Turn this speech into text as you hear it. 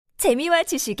재미와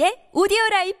지식의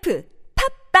오디오라이프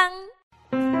팝빵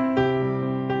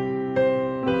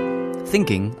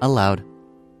Thinking Aloud.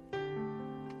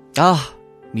 Ah,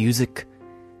 music,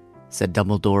 said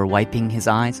Dumbledore, wiping his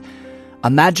eyes.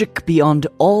 A magic beyond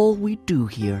all we do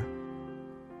here.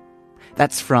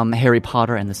 That's from Harry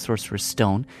Potter and the Sorcerer's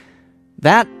Stone.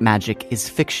 That magic is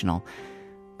fictional,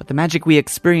 but the magic we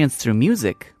experience through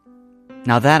music,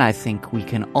 now that I think we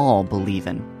can all believe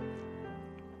in.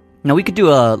 Now we could do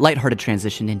a lighthearted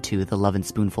transition into the Love and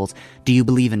Spoonfuls Do You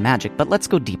Believe in Magic, but let's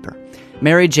go deeper.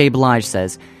 Mary J. Blige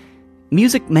says,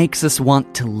 music makes us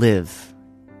want to live.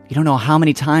 You don't know how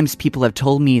many times people have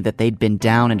told me that they'd been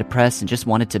down and depressed and just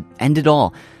wanted to end it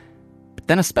all. But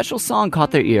then a special song caught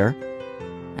their ear,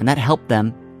 and that helped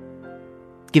them,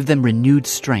 give them renewed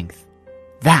strength.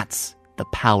 That's the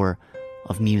power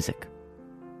of music.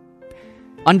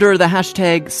 Under the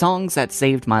hashtag Songs That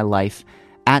Saved My Life,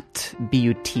 at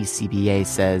BUTCBA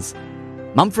says,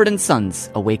 Mumford &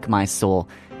 Sons, Awake My Soul.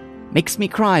 Makes me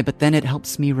cry, but then it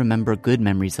helps me remember good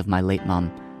memories of my late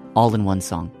mom, all in one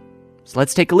song. So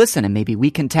let's take a listen and maybe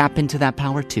we can tap into that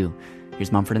power too.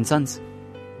 Here's Mumford & Sons.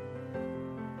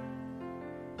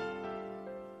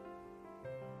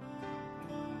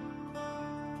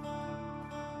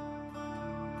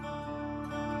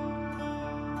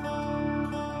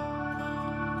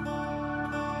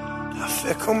 How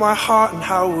fickle my heart and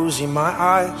how woozy my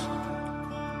eyes.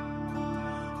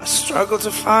 I struggle to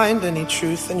find any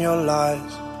truth in your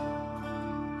lies.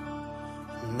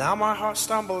 Now my heart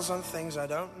stumbles on things I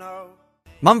don't know.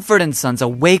 Mumford & Sons,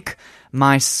 Awake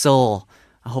My Soul.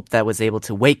 I hope that was able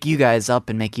to wake you guys up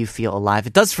and make you feel alive.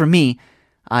 It does for me.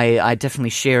 I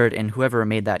definitely shared, and whoever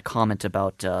made that comment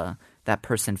about that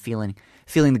person feeling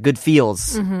the good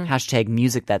feels. Hashtag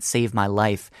music that saved my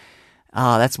life.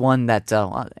 That's one that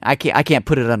I can't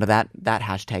put it under that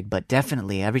hashtag, but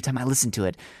definitely every time I listen to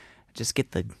it, I just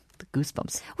get the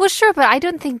goosebumps. Well, sure, but I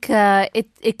don't think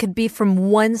it could be from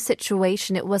one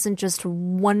situation. It wasn't just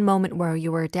one moment where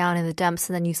you were down in the dumps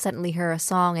and then you suddenly hear a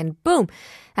song and boom,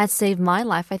 that saved my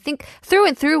life. I think through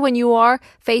and through when you are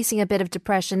facing a bit of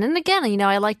depression, and again,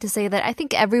 I like to say that I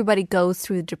think everybody goes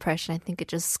through depression. I think it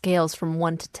just scales from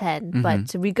 1 to 10.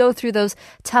 But we go through those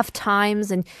tough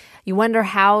times and you wonder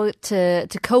how to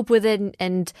cope with it,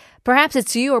 and perhaps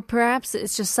it's you or perhaps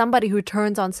it's just somebody who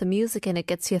turns on some music and it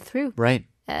gets you through. Right.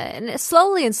 And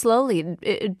slowly,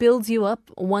 it builds you up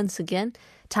once again,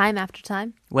 time after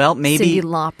time. Well, maybe Cyndi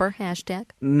Lauper, hashtag.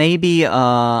 Maybe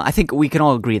I think we can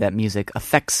all agree that music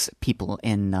affects people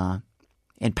in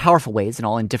powerful ways and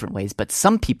all in different ways. But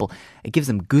some people, it gives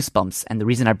them goosebumps. And the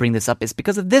reason I bring this up is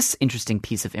because of this interesting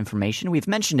piece of information. We've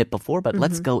mentioned it before, but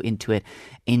let's go into it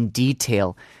in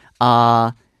detail.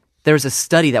 There's a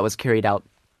study that was carried out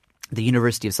at the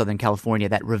University of Southern California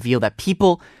that revealed that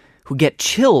people who get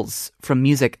chills from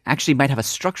music actually might have a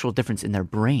structural difference in their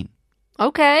brain.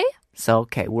 Okay. So,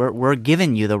 we're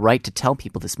giving you the right to tell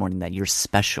people this morning that you're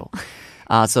special.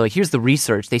 So here's the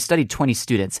research. They studied 20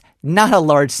 students, not a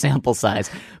large sample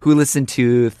size, who listened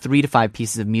to 3 to 5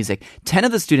 pieces of music. 10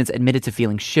 of the students admitted to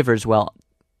feeling shivers while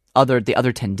the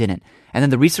other 10 didn't. And then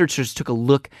the researchers took a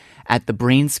look at the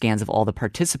brain scans of all the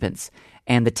participants.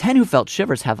 And the 10 who felt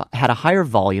shivers had a higher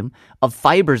volume of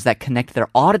fibers that connect their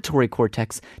auditory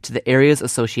cortex to the areas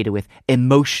associated with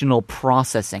emotional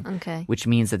processing, which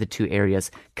means that the two areas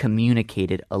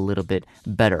communicated a little bit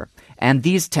better. And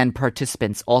these 10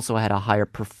 participants also had a higher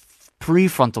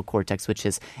prefrontal cortex, which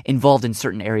is involved in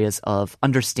certain areas of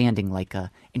understanding, like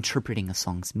interpreting a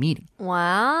song's meaning.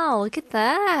 Wow, look at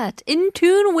that. In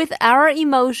tune with our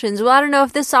emotions. Well, I don't know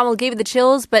if this song will give you the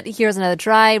chills, but here's another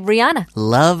try. Rihanna.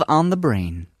 Love on the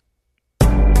Brain.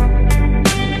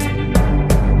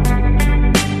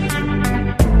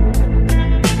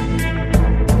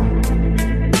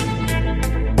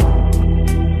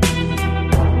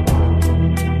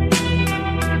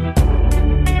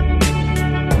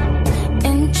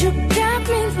 And you got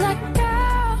me like